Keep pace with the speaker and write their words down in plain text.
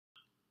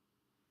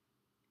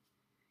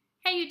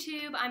Hi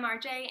YouTube, I'm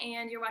RJ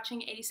and you're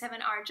watching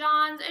 87R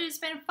Johns. It has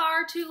been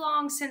far too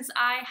long since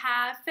I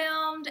have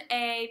filmed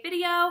a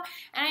video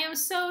and I am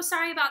so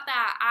sorry about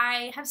that.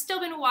 I have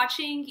still been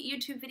watching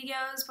YouTube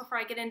videos before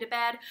I get into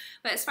bed,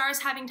 but as far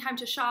as having time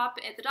to shop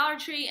at the Dollar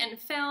Tree and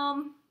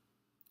film,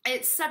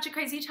 it's such a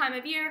crazy time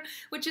of year,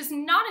 which is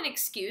not an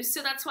excuse,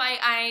 so that's why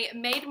I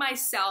made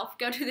myself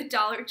go to the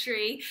Dollar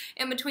Tree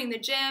in between the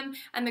gym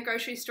and the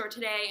grocery store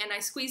today, and I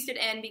squeezed it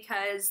in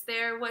because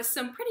there was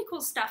some pretty cool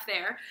stuff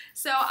there.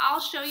 So I'll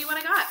show you what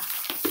I got.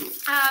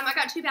 I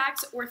got 2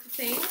 bags worth of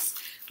things.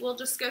 We'll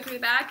just go through the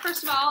bag.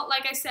 First of all,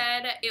 like I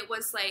said, it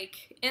was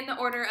like in the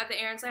order of the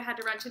errands I had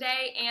to run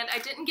today, and I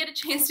didn't get a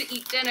chance to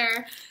eat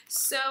dinner,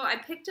 so I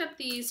picked up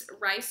these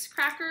rice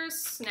crackers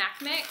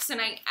snack mix,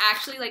 and I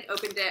actually like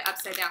opened it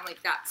upside down,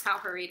 like that's how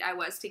hurried I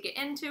was to get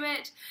into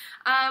it.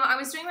 I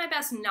was doing my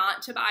best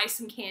not to buy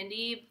some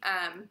candy,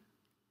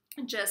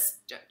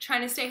 just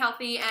trying to stay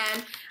healthy,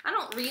 and I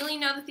don't really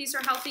know that these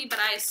are healthy, but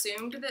I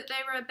assumed that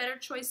they were a better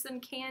choice than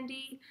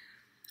candy.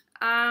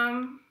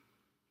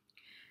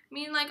 I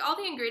mean, like, all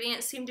the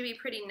ingredients seem to be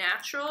pretty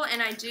natural, and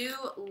I do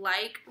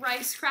like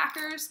rice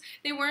crackers.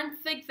 They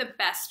weren't, like, the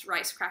best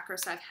rice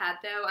crackers I've had,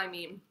 though. I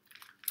mean,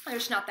 they're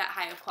just not that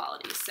high of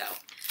quality, so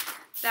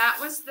that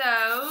was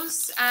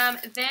those.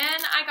 Then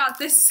I got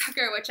this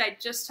sucker, which I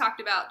just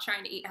talked about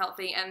trying to eat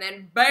healthy, and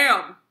then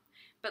BAM!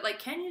 But, like,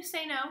 can you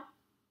say no?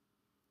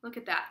 Look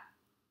at that.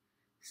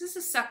 This is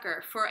a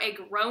sucker for a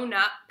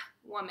grown-up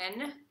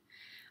woman.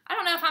 I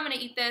don't know if I'm going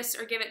to eat this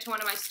or give it to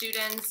one of my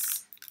students.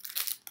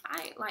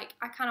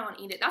 I kind of want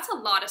to eat it. That's a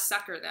lot of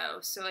sucker, though,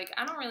 so, like,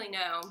 I don't really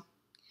know.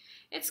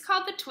 It's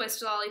called the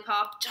Twist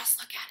Lollipop. Just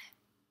look at it.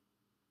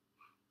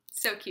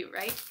 So cute,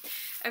 right?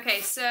 Okay,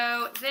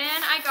 so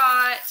then I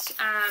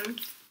got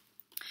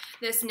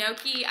this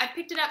gnocchi. I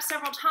picked it up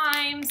several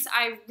times.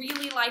 I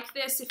really like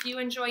this. If you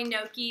enjoy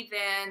gnocchi,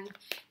 then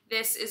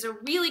this is a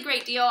really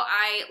great deal.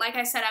 Like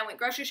I said, I went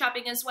grocery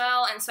shopping as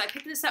well, and so I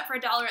picked this up for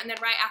 $1, and then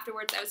right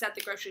afterwards I was at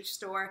the grocery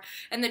store,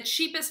 and the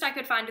cheapest I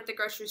could find at the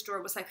grocery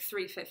store was like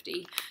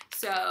 $3.50.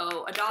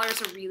 So $1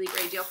 is a really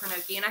great deal for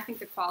gnocchi, and I think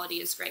the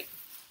quality is great.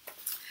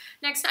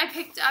 Next, I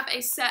picked up a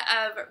set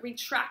of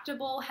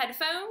retractable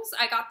headphones.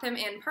 I got them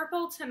in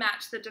purple to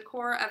match the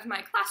decor of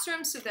my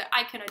classroom so that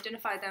I can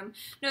identify them.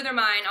 No, they're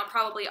mine. I'll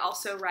probably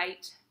also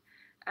write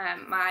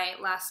my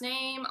last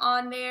name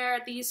on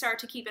there. These are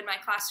to keep in my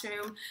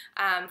classroom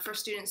for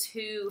students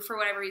who, for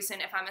whatever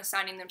reason, if I'm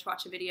assigning them to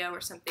watch a video or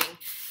something,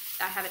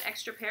 I have an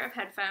extra pair of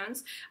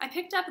headphones. I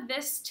picked up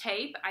this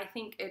tape. I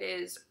think it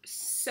is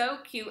so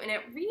cute, and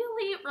it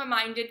really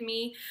reminded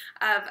me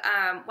of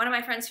one of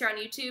my friends here on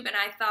YouTube, and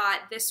I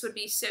thought this would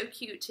be so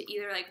cute to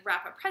either like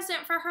wrap a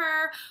present for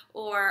her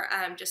or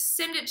just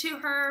send it to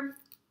her.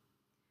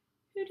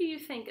 Who do you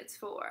think it's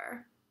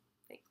for?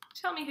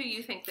 Tell me who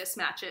you think this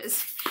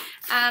matches.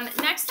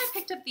 Next, I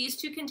picked up these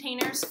 2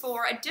 containers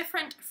for a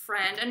different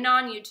friend, a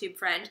non-YouTube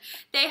friend.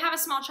 They have a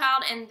small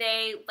child, and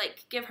they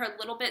like give her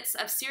little bits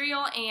of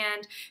cereal,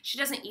 and she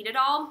doesn't eat it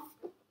all.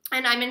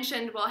 And I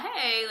mentioned, well,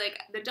 hey, like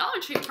the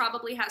Dollar Tree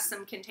probably has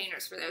some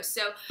containers for those.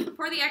 So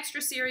for the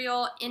extra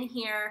cereal in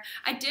here,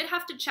 I did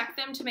have to check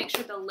them to make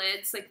sure the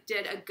lids like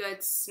did a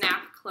good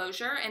snap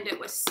closure and it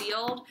was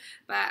sealed.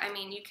 But I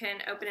mean, you can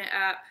open it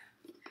up.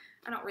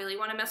 I don't really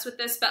want to mess with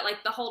this, but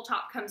like the whole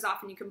top comes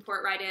off and you can pour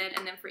it right in,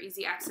 and then for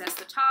easy access,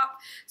 the top.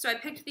 So I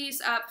picked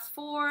these up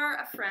for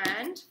a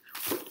friend.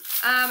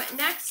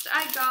 Next,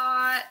 I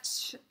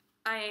got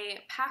a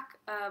pack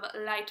of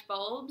light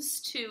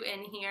bulbs, 2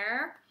 in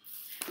here.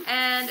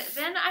 And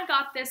then I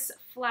got this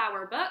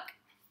flower book.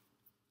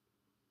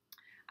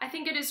 I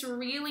think it is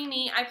really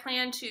neat. I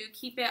plan to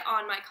keep it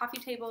on my coffee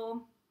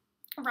table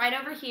right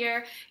over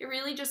here. It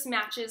really just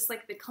matches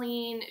like the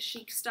clean,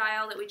 chic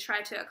style that we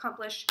try to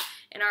accomplish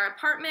in our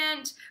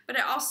apartment, but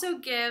it also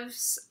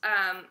gives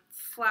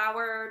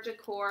flower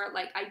decor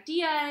like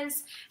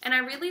ideas, and I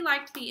really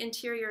liked the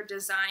interior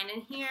design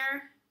in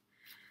here.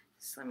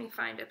 So let me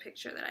find a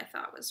picture that I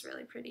thought was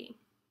really pretty.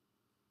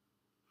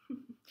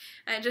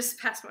 I just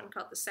passed one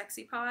called the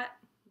Sexy Pot.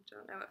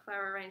 Don't know what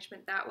flower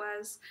arrangement that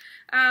was.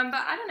 But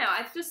I don't know,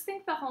 I just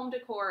think the home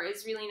decor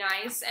is really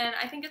nice, and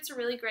I think it's a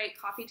really great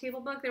coffee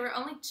table book. There were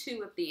only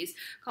 2 of these,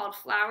 called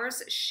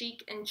Flowers,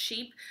 Chic and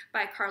Cheap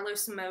by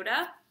Carlos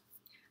Moda.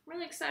 I'm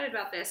really excited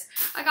about this.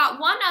 I got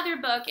one other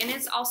book, and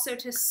it's also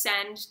to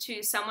send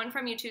to someone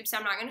from YouTube, so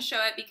I'm not going to show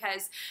it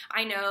because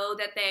I know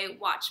that they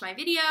watch my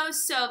videos.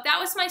 So that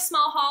was my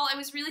small haul. I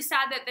was really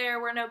sad that there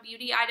were no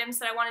beauty items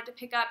that I wanted to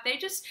pick up. They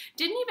just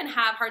didn't even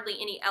have hardly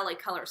any LA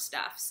Color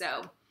stuff,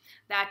 so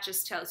that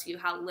just tells you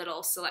how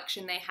little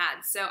selection they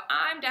had. So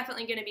I'm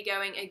definitely going to be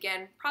going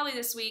again probably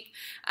this week,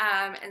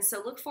 and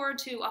so look forward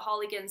to a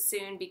haul again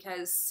soon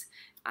because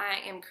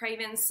I am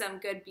craving some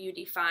good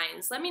beauty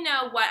finds. Let me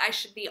know what I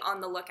should be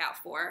on the lookout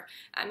for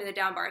in the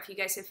down bar if you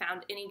guys have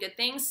found any good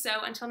things. So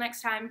until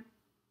next time,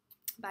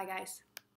 bye guys.